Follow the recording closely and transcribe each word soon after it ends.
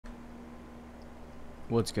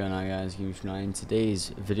What's going on, guys? In today's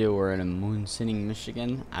video, we're in Munising,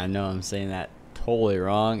 Michigan. I know I'm saying that totally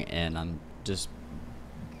wrong, and I'm just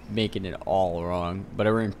making it all wrong. But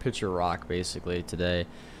we're in Picture Rock, basically, today.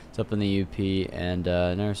 It's up in the UP, and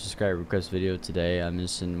another subscriber request video today. I'm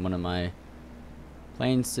just in one of my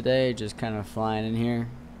planes today, just kind of flying in here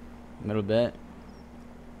a little bit.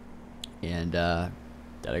 And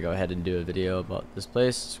gotta go ahead and do a video about this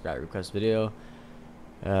place, subscriber request video.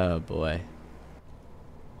 Oh boy.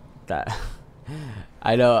 That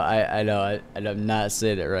I know I'm not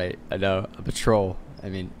saying it right. I know I'm a troll. I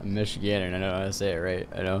mean, I'm Michigan and I know how to say it right.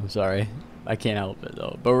 I know, I'm sorry. I can't help it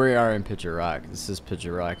though. But we are in Picture Rock. This is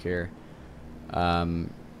Picture Rock here. We're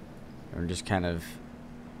just kind of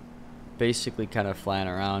basically flying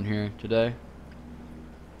around here today.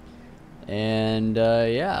 And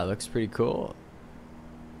yeah, it looks pretty cool.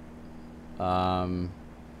 But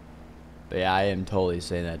yeah, I am totally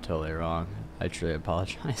saying that totally wrong. I truly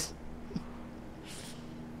apologize.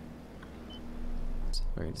 So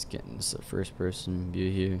we're just getting this first person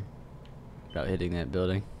view here without hitting that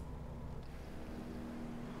building.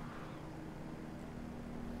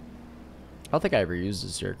 I don't think I ever used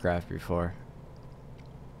this aircraft before.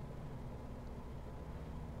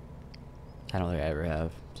 I don't think I ever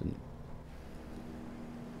have.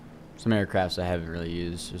 Some aircrafts I haven't really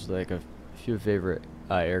used. There's like a few favorite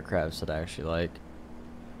aircrafts that I actually like.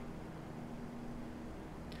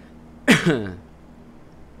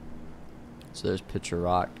 So there's Picture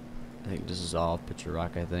Rock. I think this is all Picture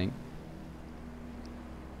Rock, I think.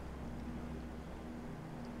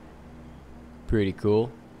 Pretty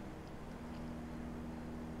cool.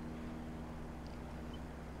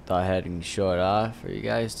 Thought I had to show it off for you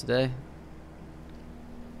guys today.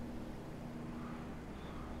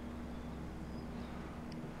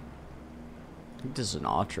 I think this is an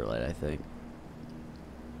ultralight, I think.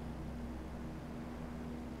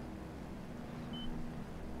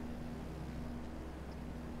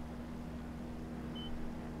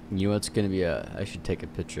 You know what's gonna be I should take a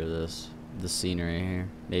picture of this, the scenery here.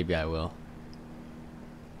 Maybe I will.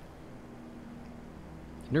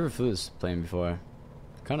 I never flew this plane before.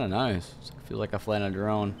 Kinda nice. I feel like I fly on a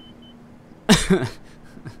drone.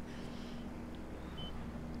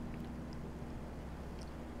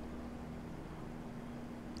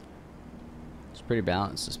 It's pretty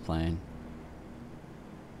balanced, this plane.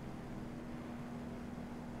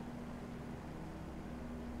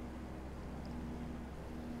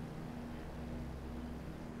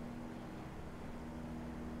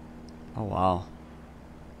 Oh wow.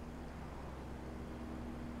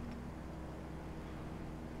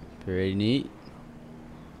 Pretty neat.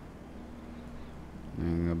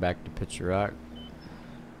 I'm gonna go back to Picture Rock.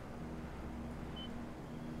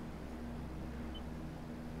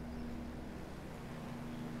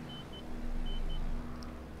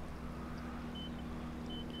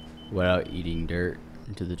 Without eating dirt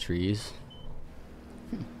into the trees.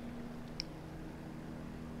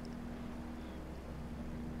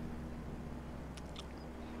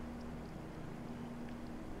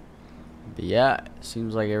 But yeah, it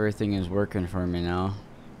seems like everything is working for me now.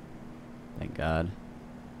 Thank God.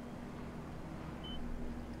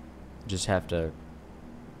 Just have to,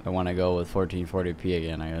 I want to go with 1440p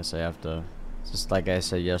again. I guess I have to, just like I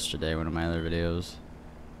said yesterday in one of my other videos.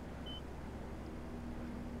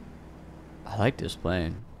 I like this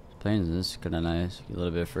plane. This plane is kind of nice. Get a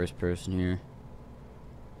little bit of first person here.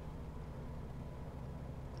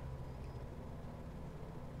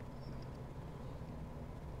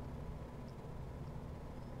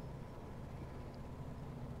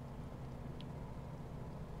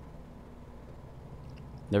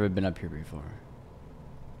 Never been up here before.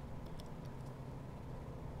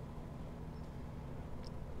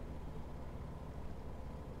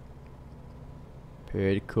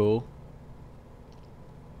 Pretty cool.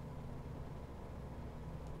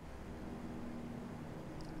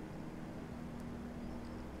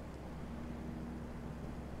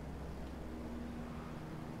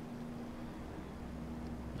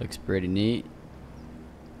 Looks pretty neat.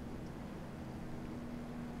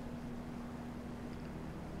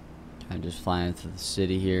 I'm just flying through the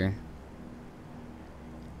city here.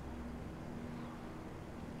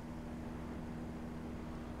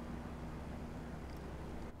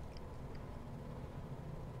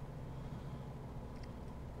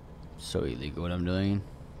 So illegal what I'm doing.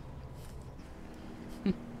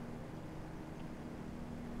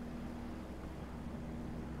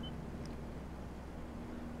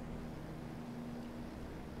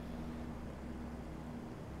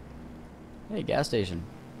 Hey, gas station.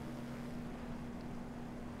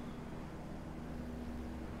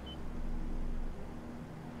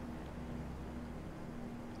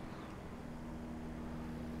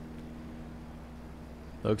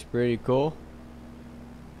 Looks pretty cool.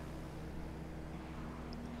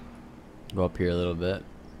 Go up here a little bit.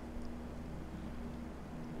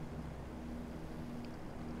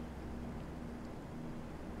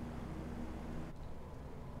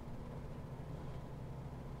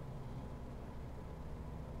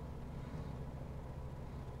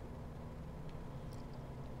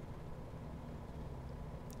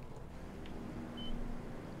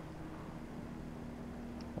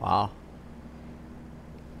 Wow.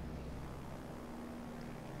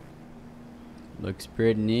 Looks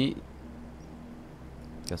pretty neat.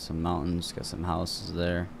 Got some mountains, got some houses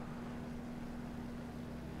there.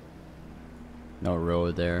 No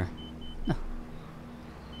road there.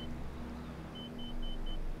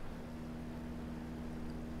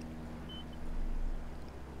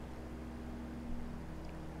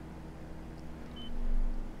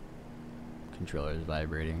 Controller is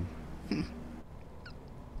vibrating.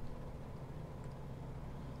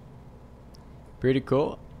 Pretty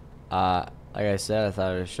cool. Like I said, I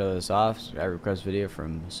thought I'd show this off. I request video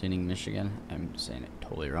from Munising, Michigan. I'm saying it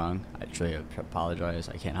totally wrong. I truly apologize.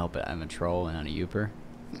 I can't help it. I'm a troll and not a youper.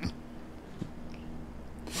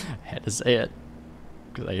 I had to say it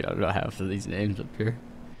because I don't know half of these names up here.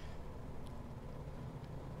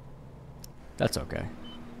 That's okay.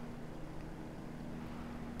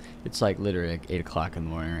 It's like literally like 8 o'clock in the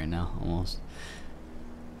morning right now, almost.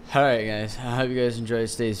 Alright guys, I hope you guys enjoyed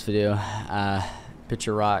today's video.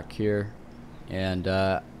 Picture rock here. And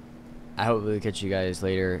I hope we'll catch you guys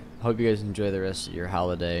later. Hope you guys enjoy the rest of your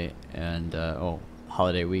holiday and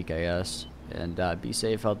holiday week, I guess. And be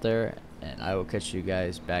safe out there. And I will catch you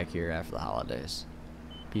guys back here after the holidays.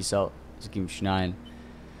 Peace out. This is Munising,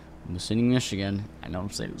 Munising, Michigan. I know I'm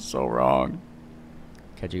saying it so wrong.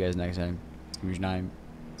 Catch you guys next time. Munising,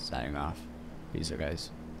 signing off. Peace out, guys.